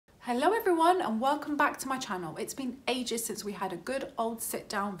Hello everyone and welcome back to my channel. It's been ages since we had a good old sit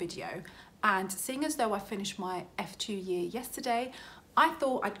down video, and seeing as though I finished my F2 year yesterday, I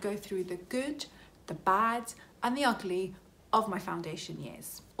thought I'd go through the good, the bad and the ugly of my foundation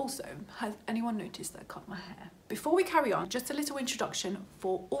years. Also, has anyone noticed that I cut my hair? Before we carry on, just a little introduction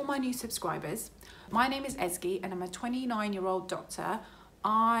for all my new subscribers. My name is Ezgi and I'm a 29-year-old doctor.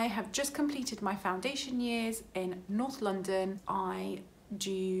 I have just completed my foundation years in North London. I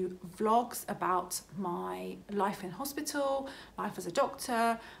do vlogs about my life in hospital, life as a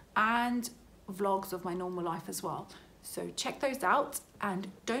doctor, and vlogs of my normal life as well. So check those out, and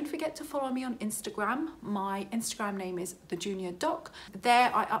don't forget to follow me on Instagram. My Instagram name is The Junior Doc.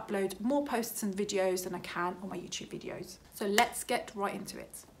 There I upload more posts and videos than I can on my YouTube videos. So let's get right into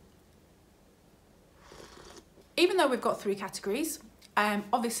it. Even though we've got 3 categories,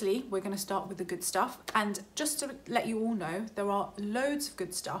 obviously we're going to start with the good stuff, and just to let you all know, there are loads of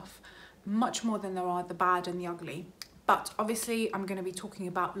good stuff, much more than there are the bad and the ugly. But obviously I'm going to be talking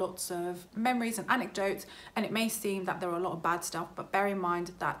about lots of memories and anecdotes, and it may seem that there are a lot of bad stuff, but bear in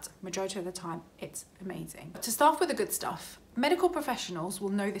mind that majority of the time it's amazing. To start with the good stuff, medical professionals will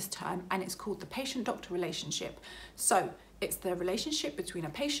know this term, and it's called the patient-doctor relationship. So it's the relationship between a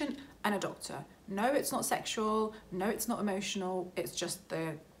patient and a doctor. No, it's not sexual. No, it's not emotional. It's just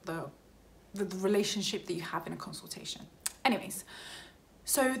the relationship that you have in a consultation. Anyways,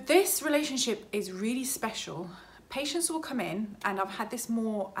 so this relationship is really special. Patients will come in, and I've had this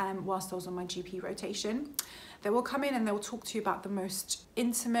more whilst I was on my GP rotation. They will come in and they'll talk to you about the most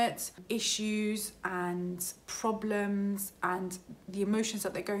intimate issues and problems and the emotions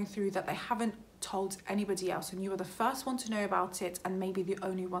that they're going through that they haven't told anybody else, and you are the first one to know about it and maybe the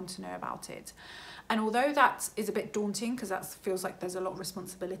only one to know about it. And although that is a bit daunting because that feels like there's a lot of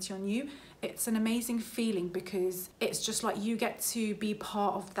responsibility on you, it's an amazing feeling because it's just like you get to be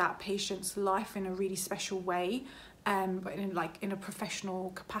part of that patient's life in a really special way. But in a professional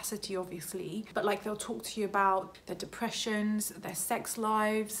capacity, obviously, but like they'll talk to you about their depressions, their sex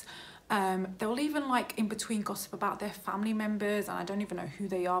lives. They'll even like in between gossip about their family members, and I don't even know who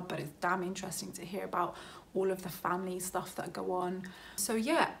they are, but it's damn interesting to hear about all of the family stuff that go on. So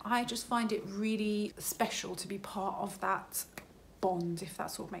yeah, I just find it really special to be part of that bond, if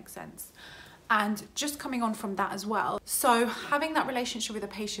that sort of makes sense. And just coming on from that as well, so having that relationship with a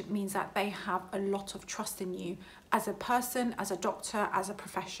patient means that they have a lot of trust in you as a person, as a doctor, as a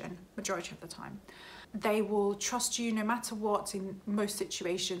profession, majority of the time. They will trust you no matter what in most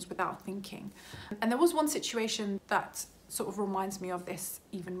situations without thinking. And there was one situation that sort of reminds me of this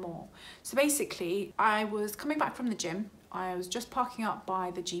even more. So basically, I was coming back from the gym. I was just parking up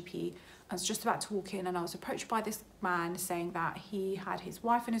by the GP. I was just about to walk in, and I was approached by this man saying that he had his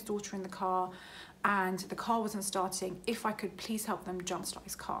wife and his daughter in the car and the car wasn't starting, if I could please help them jumpstart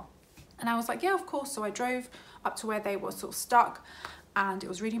his car. And I was like, yeah, of course. So I drove up to where they were sort of stuck, and it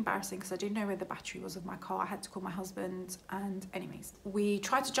was really embarrassing because I didn't know where the battery was of my car. I had to call my husband, and anyways, we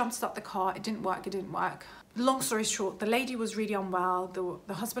tried to jumpstart the car. It didn't work. Long story short, the lady was really unwell.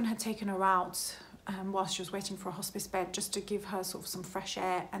 The husband had taken her out whilst she was waiting for a hospice bed just to give her sort of some fresh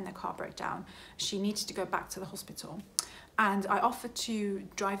air, and the car broke down. She needed to go back to the hospital, and I offered to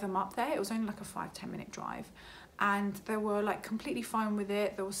drive them up there. It was only like a 5-10 minute drive, and they were like completely fine with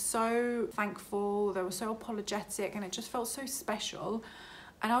it. They were so thankful, they were so apologetic, and it just felt so special.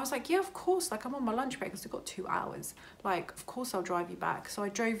 And I was like, yeah, of course, like I'm on my lunch break because I've got 2 hours. Like, of course I'll drive you back. So I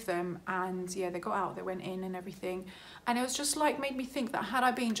drove them, and yeah, they got out, they went in and everything. And it was just like, made me think that had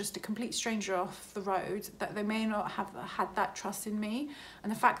I been just a complete stranger off the road, that they may not have had that trust in me.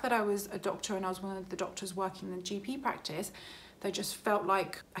 And the fact that I was a doctor and I was one of the doctors working in the GP practice, they just felt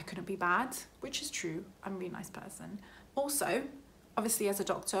like I couldn't be bad, which is true. I'm a really nice person. Also, obviously as a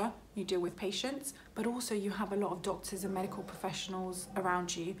doctor, you deal with patients, but also you have a lot of doctors and medical professionals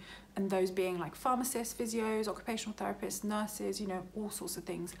around you, and those being like pharmacists, physios, occupational therapists, nurses, you know, all sorts of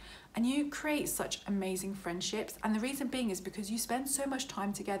things. And you create such amazing friendships, and the reason being is because you spend so much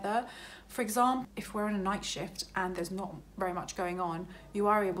time together. For example, if we're on a night shift and there's not very much going on, you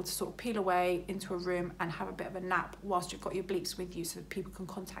are able to sort of peel away into a room and have a bit of a nap whilst you've got your bleeps with you so that people can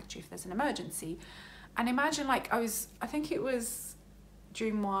contact you if there's an emergency. And imagine, like, I think it was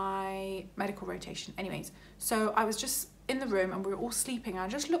during my medical rotation. Anyways, so I was just in the room and we were all sleeping, and I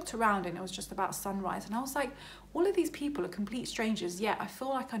just looked around and it was just about sunrise, and I was like, all of these people are complete strangers, yet I feel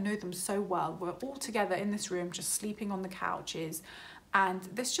like I know them so well. We're all together in this room just sleeping on the couches, and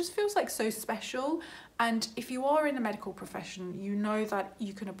this just feels like so special. And if you are in a medical profession, you know that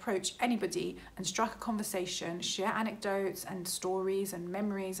you can approach anybody and strike a conversation, share anecdotes and stories and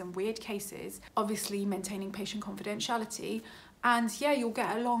memories and weird cases, obviously maintaining patient confidentiality. And yeah, you'll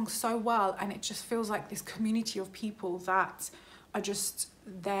get along so well, and it just feels like this community of people that are just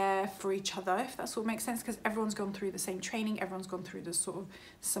there for each other, if that sort of makes sense, because everyone's gone through the same training, everyone's gone through the sort of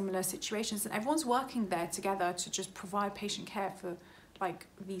similar situations, and everyone's working there together to just provide patient care for like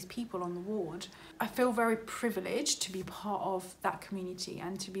these people on the ward. I feel very privileged to be part of that community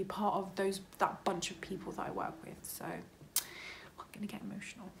and to be part of that bunch of people that I work with. So I'm gonna get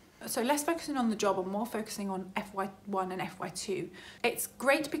emotional. So less focusing on the job and more focusing on FY1 and FY2. It's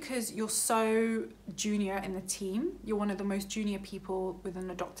great because you're so junior in the team. You're one of the most junior people within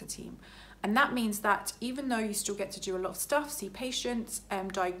the doctor team. And that means that even though you still get to do a lot of stuff, see patients,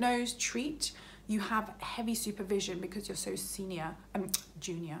 diagnose, treat, you have heavy supervision because you're so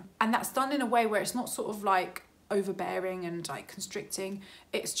junior. And that's done in a way where it's not sort of like overbearing and like constricting.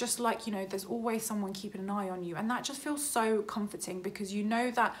 It's just like, you know, there's always someone keeping an eye on you, and that just feels so comforting because you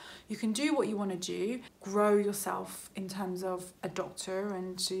know that you can do what you want to do, grow yourself in terms of a doctor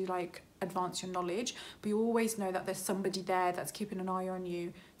and to like advance your knowledge, but you always know that there's somebody there that's keeping an eye on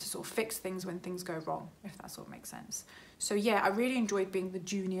you to sort of fix things when things go wrong, if that sort of makes sense. So yeah, I really enjoyed being the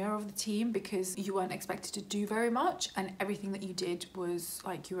junior of the team because you weren't expected to do very much, and everything that you did was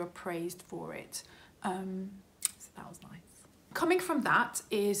like you were praised for it. So that was nice. Coming from that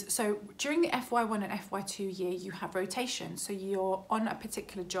is, so during the FY1 and FY2 year, you have rotation. So you're on a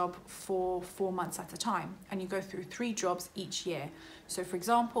particular job for 4 months at a time, and you go through 3 jobs each year. So for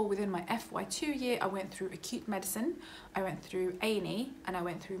example, within my FY2 year, I went through acute medicine, I went through A&E, and I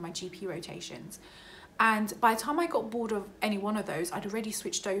went through my GP rotations. And by the time I got bored of any one of those, I'd already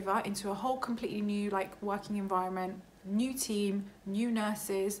switched over into a whole completely new like working environment, new team, new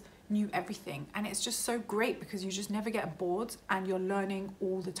nurses, new everything. And it's just so great because you just never get bored and you're learning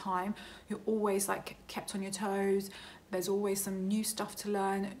all the time. You're always like kept on your toes. There's always some new stuff to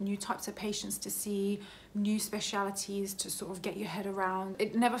learn, new types of patients to see, new specialities to sort of get your head around.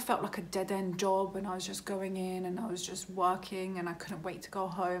 It never felt like a dead-end job and I was just going in and I was just working and I couldn't wait to go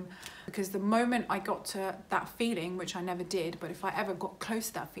home. Because the moment I got to that feeling, which I never did, but if I ever got close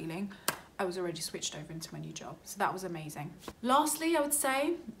to that feeling, I was already switched over into my new job. So that was amazing. Lastly, I would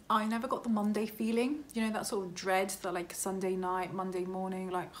say I never got the Monday feeling. You know, that sort of dread, that like Sunday night, Monday morning,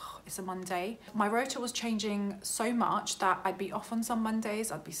 like oh, it's a Monday. My rota was changing so much that I'd be off on some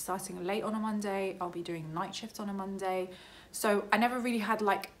Mondays, I'd be starting late on a Monday, I'll be doing night shifts on a Monday. So I never really had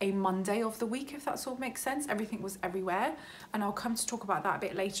like a Monday of the week, if that sort of makes sense. Everything was everywhere. And I'll come to talk about that a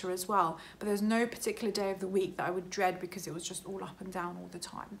bit later as well. But there's no particular day of the week that I would dread because it was just all up and down all the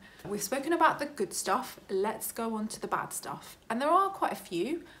time. We've spoken about the good stuff. Let's go on to the bad stuff. And there are quite a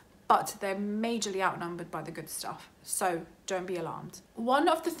few, but they're majorly outnumbered by the good stuff. So don't be alarmed. One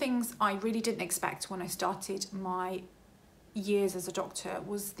of the things I really didn't expect when I started my years as a doctor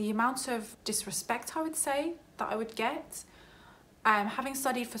was the amount of disrespect, I would say, that I would get. Having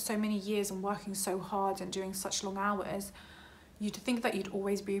studied for so many years and working so hard and doing such long hours, you'd think that you'd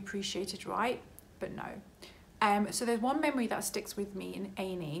always be appreciated, right? But no. So there's one memory that sticks with me in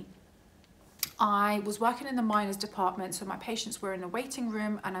A&E. I was working in the minors department, so my patients were in the waiting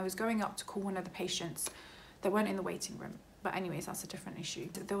room and I was going up to call one of the patients. They weren't in the waiting room. But anyways, that's a different issue.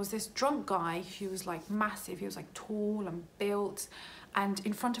 There was this drunk guy who was like massive. He was like tall and built. And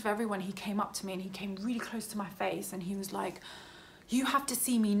in front of everyone, he came up to me and he came really close to my face and he was like, "You have to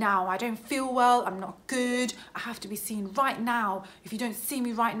see me now. I don't feel well. I'm not good. I have to be seen right now. If you don't see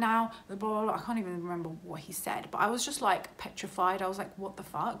me right now," blah, blah, blah. I can't even remember what he said, but I was just like petrified. I was like, what the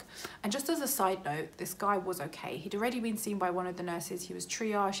fuck? And just as a side note, this guy was okay. He'd already been seen by one of the nurses. He was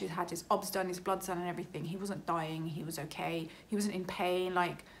triaged. He'd had his obs done, his bloods done and everything. He wasn't dying. He was okay. He wasn't in pain.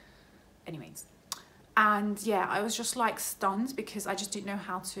 Like, anyways. And yeah, I was just like stunned because I just didn't know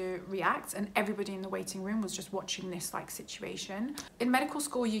how to react, and everybody in the waiting room was just watching this like situation. In medical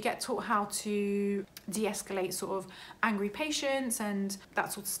school, you get taught how to de-escalate sort of angry patients and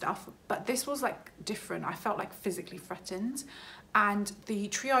that sort of stuff, but this was like different. I felt like physically threatened, and the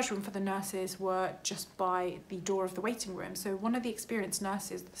triage room for the nurses were just by the door of the waiting room. So one of the experienced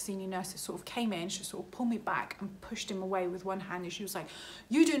nurses, the senior nurses, sort of came in, she sort of pulled me back and pushed him away with one hand, and she was like,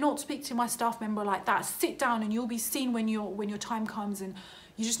 "You do not speak to my staff member like that. Sit down and you'll be seen when your time comes, and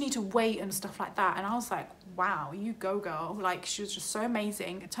you just need to wait," and stuff like that. And I was like, wow, you go girl. Like, she was just so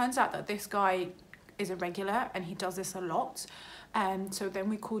amazing. It turns out that this guy is a regular and he does this a lot. So then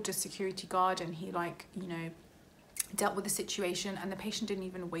we called a security guard and he like, you know, dealt with the situation, and the patient didn't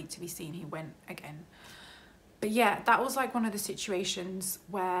even wait to be seen. He went again. But yeah, that was like one of the situations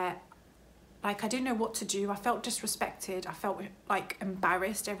where like I didn't know what to do. I felt disrespected. I felt like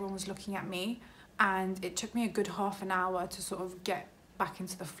embarrassed. Everyone was looking at me, and it took me a good half an hour to sort of get back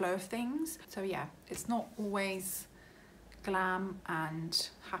into the flow of things. So yeah, it's not always glam and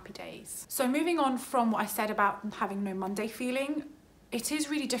happy days. So moving on from what I said about having no Monday feeling, it is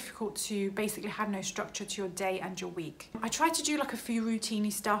really difficult to basically have no structure to your day and your week. I tried to do like a few routine-y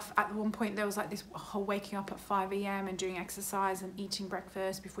stuff. At one point there was like this whole waking up at 5 AM and doing exercise and eating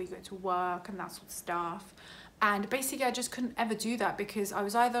breakfast before you go to work and that sort of stuff. And basically I just couldn't ever do that because I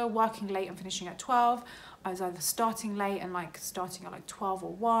was either working late and finishing at 12, I was either starting late and like starting at like 12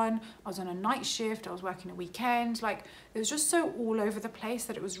 or 1, I was on a night shift, I was working a weekend. Like it was just so all over the place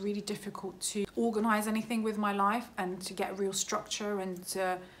that it was really difficult to organize anything with my life and to get real structure and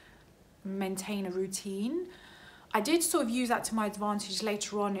to maintain a routine. I did sort of use that to my advantage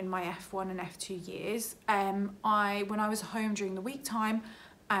later on in my F1 and F2 years. When I was home during the week time,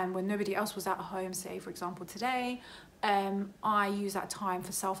 and when nobody else was at home, say for example today, I use that time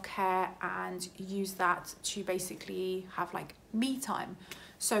for self-care and use that to basically have like me time.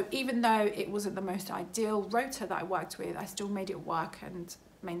 So even though it wasn't the most ideal rota that I worked with, I still made it work and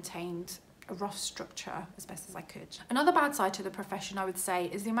maintained a rough structure as best as I could. Another bad side to the profession, I would say,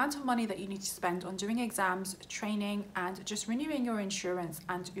 is the amount of money that you need to spend on doing exams, training, and just renewing your insurance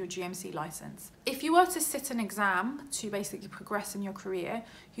and your GMC license. If you were to sit an exam to basically progress in your career,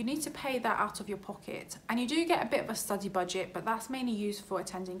 you need to pay that out of your pocket. And you do get a bit of a study budget, but that's mainly used for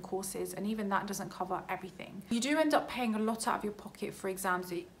attending courses, and even that doesn't cover everything. You do end up paying a lot out of your pocket for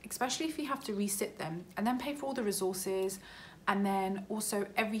exams, especially if you have to resit them, and then pay for all the resources. And then also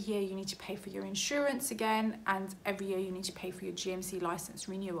every year you need to pay for your insurance again, and every year you need to pay for your GMC license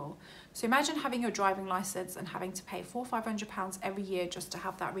renewal. So imagine having your driving license and having to pay £400 or £500 every year just to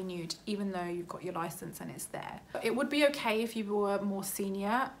have that renewed, even though you've got your license and it's there. It would be okay if you were more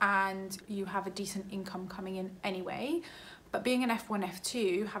senior and you have a decent income coming in anyway, but being an F1,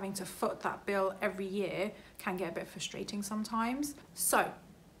 F2, having to foot that bill every year can get a bit frustrating sometimes. So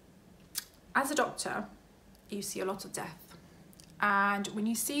as a doctor, you see a lot of death. And when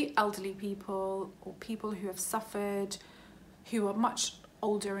you see elderly people or people who have suffered, who are much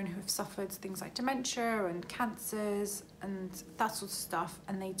older and who have suffered things like dementia and cancers and that sort of stuff,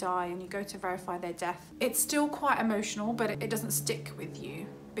 and they die and you go to verify their death, it's still quite emotional, but it doesn't stick with you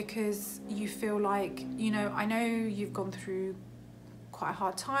because you feel like, you know, I know you've gone through quite a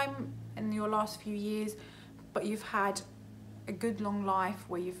hard time in your last few years, but you've had a good long life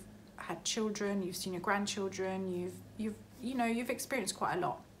where you've had children, you've seen your grandchildren, you've experienced quite a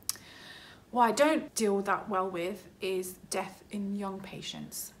lot. What I don't deal that well with is death in young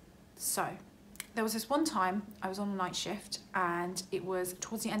patients. So there was this one time I was on a night shift, and it was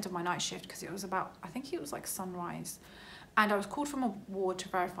towards the end of my night shift because it was about, I think it was like sunrise, and I was called from a ward to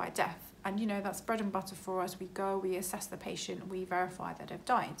verify death. And you know, that's bread and butter for us. We go, we assess the patient, we verify that they've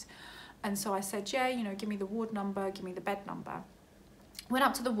died. And so I said, yeah, you know, give me the ward number, give me the bed number. Went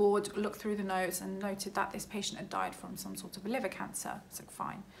up to the ward, looked through the notes and noted that this patient had died from some sort of liver cancer. It's like,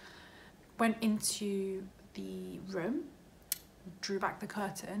 fine. Went into the room, drew back the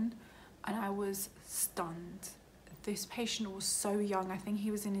curtain, and I was stunned. This patient was so young. I think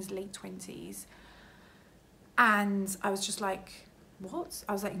he was in his late 20s. And I was just like, what?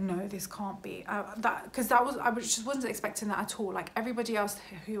 I was like, no, this can't be. I just wasn't expecting that at all. Like everybody else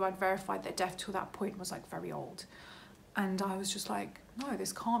who I'd verified their death till that point was like very old. And I was just like, no,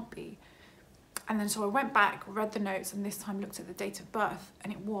 this can't be. And then so I went back, read the notes, and this time looked at the date of birth,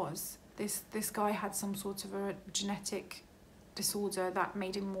 and it was. This guy had some sort of a genetic disorder that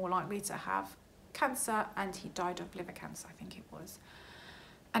made him more likely to have cancer, and he died of liver cancer, I think it was.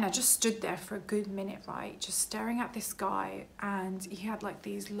 And I just stood there for a good minute, right, just staring at this guy, and he had like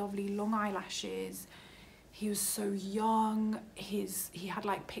these lovely long eyelashes. He was so young. He had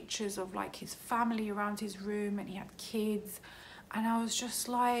like pictures of like his family around his room, and he had kids. And I was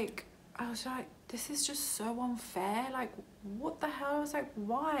like, this is just so unfair. Like, what the hell? I was like,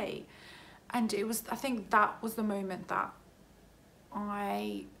 why? And it was, I think that was the moment that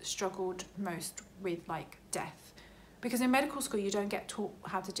I struggled most with like death. Because in medical school, you don't get taught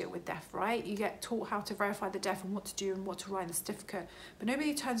how to deal with death, right? You get taught how to verify the death and what to do and what to write in the certificate. But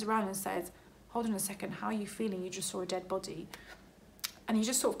nobody turns around and says, hold on a second, how are you feeling? You just saw a dead body. And you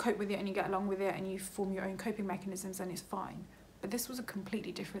just sort of cope with it and you get along with it and you form your own coping mechanisms and it's fine. But this was a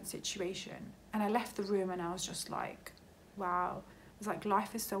completely different situation. And I left the room and I was just like, wow. It's like,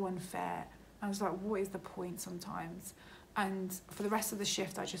 life is so unfair. I was like, what is the point sometimes? And for the rest of the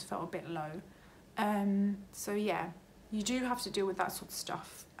shift, I just felt a bit low. So yeah, you do have to deal with that sort of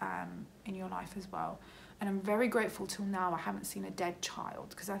stuff in your life as well. And I'm very grateful till now I haven't seen a dead child,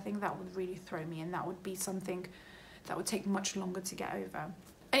 because I think that would really throw me, and that would be something that would take much longer to get over.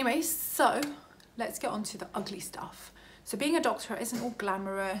 Anyway, so let's get on to the ugly stuff. So being a doctor isn't all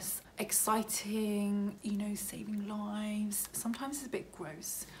glamorous, exciting, you know, saving lives. Sometimes it's a bit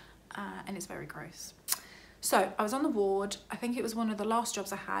gross, and it's very gross. So I was on the ward. I think it was one of the last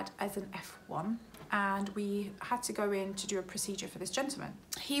jobs I had as an F1, and we had to go in to do a procedure for this gentleman.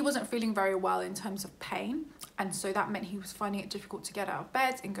 He wasn't feeling very well in terms of pain, and so that meant he was finding it difficult to get out of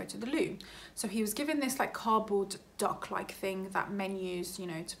bed and go to the loo. So he was given this like cardboard duck-like thing that men use, you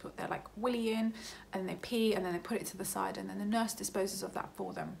know, to put their like willy in, and they pee, and then they put it to the side, and then the nurse disposes of that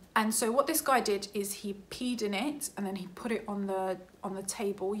for them. And so what this guy did is he peed in it, and then he put it on the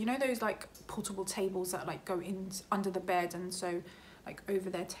table. You know those like portable tables that like go in under the bed, and so like over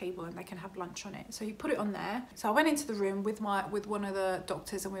their table, and they can have lunch on it. So he put it on there. So I went into the room with one of the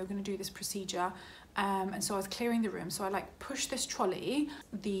doctors, and we were going to do this procedure. And so I was clearing the room. So I like pushed this trolley,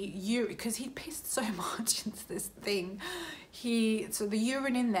 the urine, because he pissed so much into this thing. So the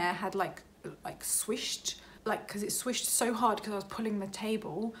urine in there had like swished, like, because it swished so hard because I was pulling the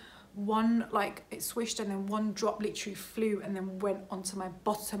table. One, like, it swished, and then one drop literally flew and then went onto my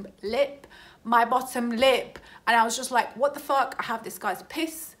bottom lip. And I was just like, what the fuck? I have this guy's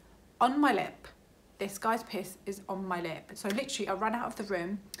piss on my lip. This guy's piss is on my lip. So literally I ran out of the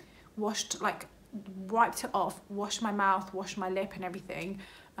room, washed, like, wiped it off, washed my mouth, washed my lip and everything.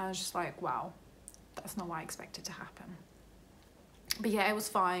 And I was just like, wow, that's not what I expected to happen. But yeah, it was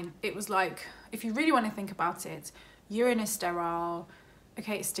fine. It was like, if you really want to think about it, urine is sterile.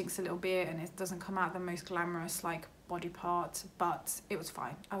 Okay, it stinks a little bit and it doesn't come out the most glamorous like body part, but it was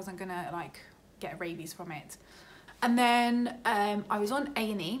fine. I wasn't gonna like get rabies from it. And then I was on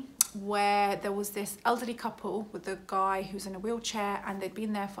A&E, where there was this elderly couple with a guy who's in a wheelchair, and they'd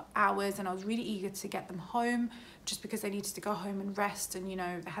been there for hours, and I was really eager to get them home just because they needed to go home and rest, and you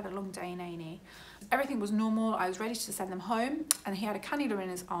know, they had a long day in A&E. Everything was normal. I was ready to send them home, and he had a cannula in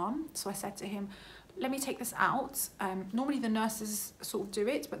his arm. So I said to him, let me take this out. Normally the nurses sort of do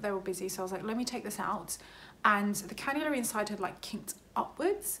it, but they were busy. So I was like, let me take this out. And the cannula inside had like kinked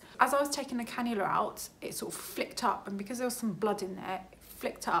upwards. As I was taking the cannula out, it sort of flicked up. And because there was some blood in there, it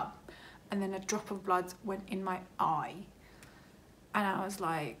flicked up. And then a drop of blood went in my eye. And I was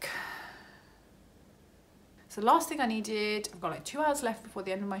like, so the last thing I needed, I've got like 2 hours left before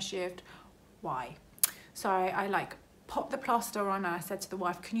the end of my shift. Why? So I like popped the plaster on, and I said to the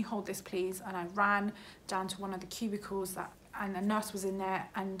wife, can you hold this please? And I ran down to one of the cubicles and a nurse was in there,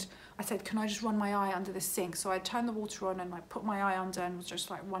 and I said, can I just run my eye under the sink? So I turned the water on and I put my eye under and was just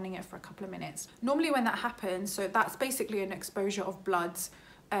like running it for a couple of minutes. Normally when that happens, so that's basically an exposure of blood,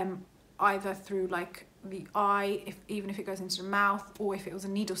 either through like the eye, even if it goes into the mouth, or if it was a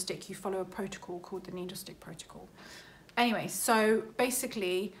needle stick, you follow a protocol called the needle stick protocol. Anyway, so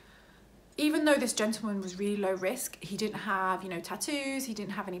basically, even though this gentleman was really low risk, he didn't have, you know, tattoos, he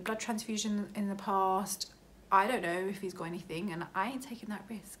didn't have any blood transfusion in the past. I don't know if he's got anything, and I ain't taking that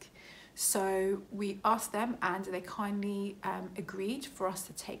risk. So we asked them, and they kindly agreed for us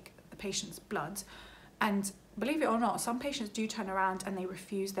to take the patient's blood. And believe it or not, some patients do turn around and they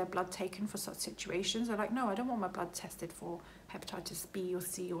refuse their blood taken for such situations. They're like, no, I don't want my blood tested for hepatitis B or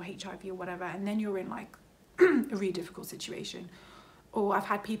C or HIV or whatever. And then you're in like a really difficult situation. Or I've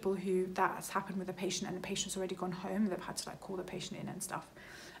had people who that's happened with a patient and the patient's already gone home. They've had to like call the patient in and stuff.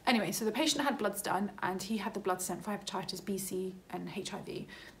 Anyway, so the patient had bloods done, and he had the blood sent for hepatitis B, C and HIV.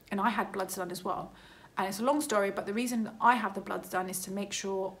 And I had bloods done as well. And it's a long story, but the reason I have the bloods done is to make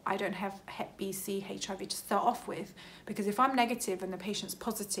sure I don't have hep B, C, HIV to start off with. Because if I'm negative and the patient's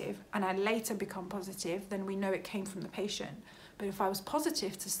positive and I later become positive, then we know it came from the patient. But if I was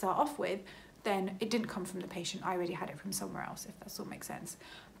positive to start off with, then it didn't come from the patient. I already had it from somewhere else, if that sort of makes sense.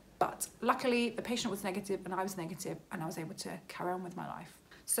 But luckily the patient was negative and I was negative, and I was able to carry on with my life.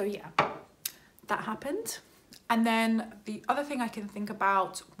 So yeah, that happened. And then the other thing I can think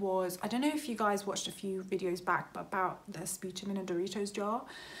about was, I don't know if you guys watched a few videos back, but about the sputum in a Doritos jar.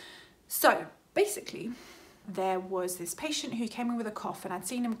 So basically, there was this patient who came in with a cough, and I'd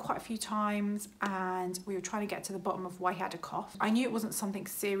seen him quite a few times, and we were trying to get to the bottom of why he had a cough. I knew it wasn't something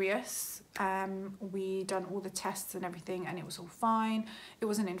serious. We done all the tests and everything, and it was all fine. It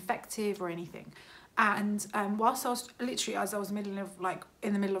wasn't infective or anything. And whilst I was literally, as I was in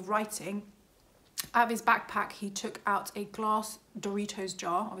the middle of writing, out of his backpack, he took out a glass Doritos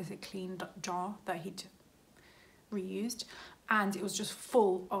jar, obviously a clean jar that he'd reused, and it was just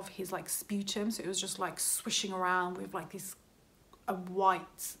full of his like sputum. So it was just like swishing around with like this a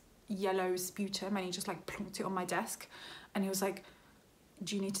white yellow sputum, and he just like plonked it on my desk, and he was like,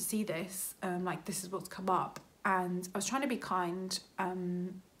 do you need to see this? Like, this is what's come up. And I was trying to be kind,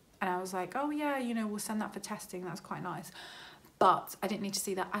 and I was like, oh yeah, you know, we'll send that for testing, that's quite nice. But I didn't need to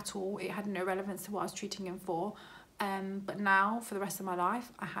see that at all. It had no relevance to what I was treating him for. But now for the rest of my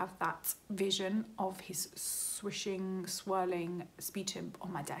life, I have that vision of his swishing, swirling sputum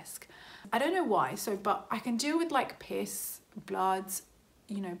on my desk. I don't know why, but I can deal with like piss, blood,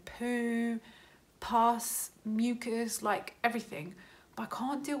 you know, poo, pus, mucus, like everything. But I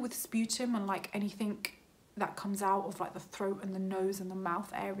can't deal with sputum and like anything that comes out of like the throat and the nose and the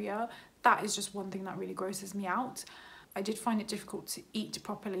mouth area. That is just one thing that really grosses me out. I did find it difficult to eat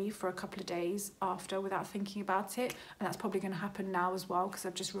properly for a couple of days after without thinking about it, and that's probably going to happen now as well because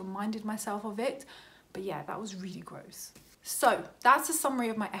I've just reminded myself of it. But yeah, that was really gross. So that's a summary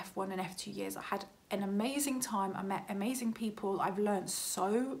of my F1 and F2 years. I had an amazing time. I met amazing people. I've learned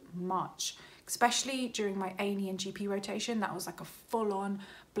so much, especially during my A&E and GP rotation. That was like a full-on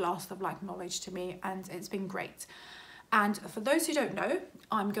blast of like knowledge to me, and it's been great. And for those who don't know,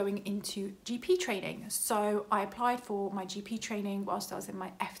 I'm going into GP training. So I applied for my GP training whilst I was in my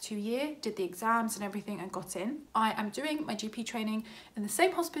F2 year, did the exams and everything and got in. I am doing my GP training in the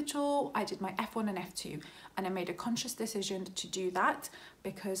same hospital I did my F1 and F2. And I made a conscious decision to do that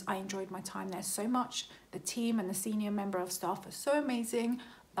because I enjoyed my time there so much. The team and the senior member of staff are so amazing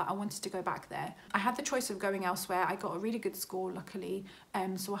that I wanted to go back there. I had the choice of going elsewhere. I got a really good score, luckily.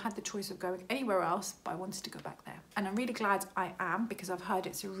 So I had the choice of going anywhere else, but I wanted to go back there. And I'm really glad I am because I've heard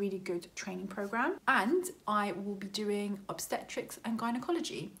it's a really good training program. And I will be doing obstetrics and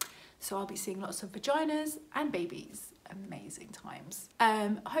gynecology. So I'll be seeing lots of vaginas and babies. Amazing times.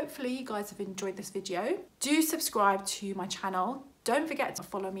 Hopefully you guys have enjoyed this video. Do subscribe to my channel. Don't forget to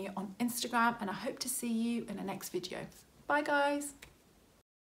follow me on Instagram, and I hope to see you in the next video. Bye guys.